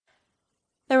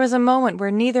There was a moment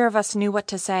where neither of us knew what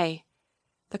to say.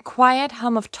 The quiet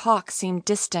hum of talk seemed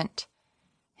distant.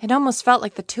 It almost felt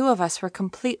like the two of us were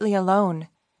completely alone.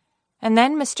 And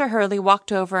then Mr. Hurley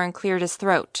walked over and cleared his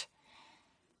throat.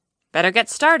 "Better get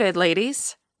started,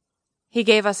 ladies." He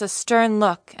gave us a stern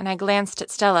look, and I glanced at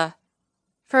Stella.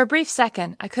 For a brief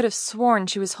second, I could have sworn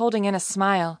she was holding in a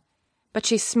smile, but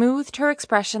she smoothed her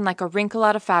expression like a wrinkle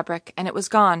out of fabric, and it was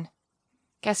gone.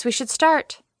 "Guess we should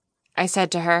start," I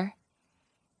said to her.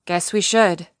 "Guess we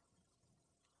should."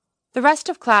 The rest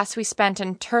of class we spent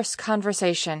in terse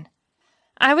conversation.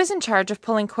 I was in charge of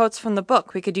pulling quotes from the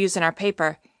book we could use in our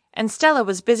paper, and Stella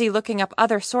was busy looking up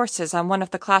other sources on one of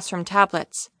the classroom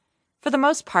tablets. For the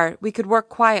most part, we could work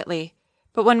quietly,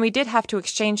 but when we did have to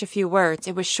exchange a few words,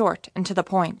 it was short and to the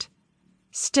point.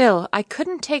 Still, I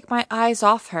couldn't take my eyes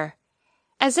off her.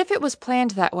 As if it was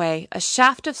planned that way, a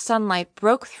shaft of sunlight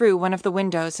broke through one of the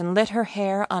windows and lit her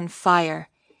hair on fire.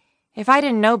 If I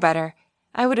didn't know better,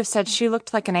 I would have said she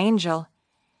looked like an angel.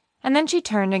 And then she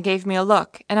turned and gave me a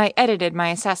look, and I edited my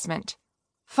assessment.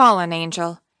 Fallen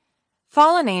angel.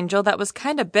 Fallen angel that was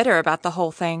kind of bitter about the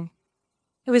whole thing.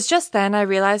 It was just then I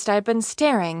realized I had been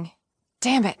staring.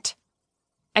 Damn it.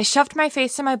 I shoved my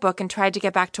face in my book and tried to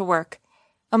get back to work.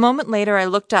 A moment later I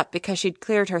looked up because she'd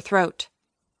cleared her throat.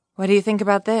 "What do you think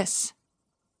about this?"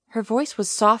 Her voice was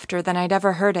softer than I'd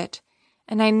ever heard it,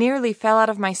 and I nearly fell out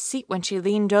of my seat when she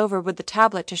leaned over with the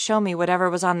tablet to show me whatever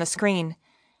was on the screen.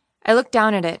 I looked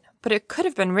down at it, but it could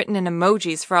have been written in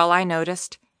emojis for all I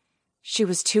noticed. She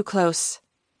was too close.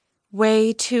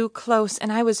 Way too close, and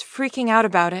I was freaking out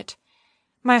about it.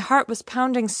 My heart was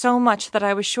pounding so much that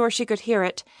I was sure she could hear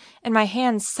it, and my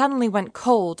hands suddenly went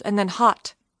cold and then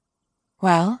hot.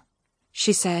 "Well?"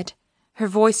 she said, her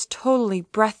voice totally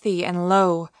breathy and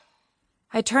low.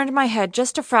 I turned my head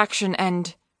just a fraction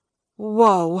and...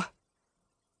 whoa!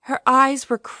 Her eyes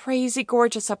were crazy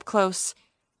gorgeous up close.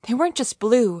 They weren't just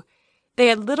blue. They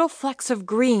had little flecks of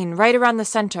green right around the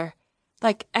center,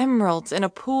 like emeralds in a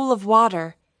pool of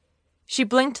water. She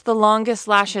blinked the longest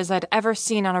lashes I'd ever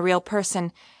seen on a real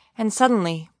person, and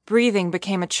suddenly, breathing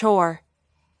became a chore.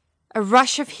 A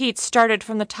rush of heat started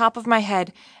from the top of my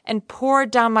head and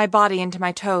poured down my body into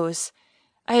my toes.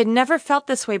 I had never felt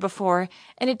this way before,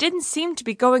 and it didn't seem to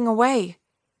be going away.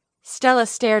 Stella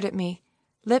stared at me,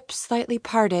 lips slightly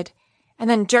parted, and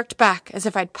then jerked back as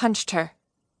if I'd punched her.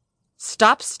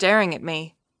 "Stop staring at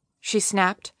me," she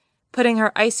snapped, putting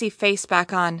her icy face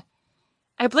back on.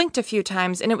 I blinked a few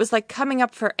times, and it was like coming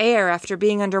up for air after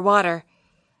being underwater.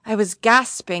 I was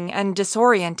gasping and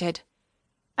disoriented.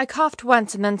 I coughed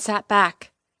once and then sat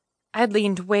back. I'd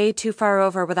leaned way too far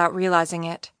over without realizing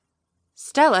it.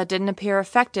 Stella didn't appear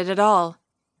affected at all.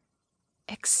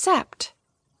 Except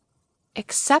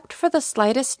for the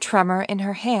slightest tremor in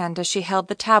her hand as she held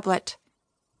the tablet.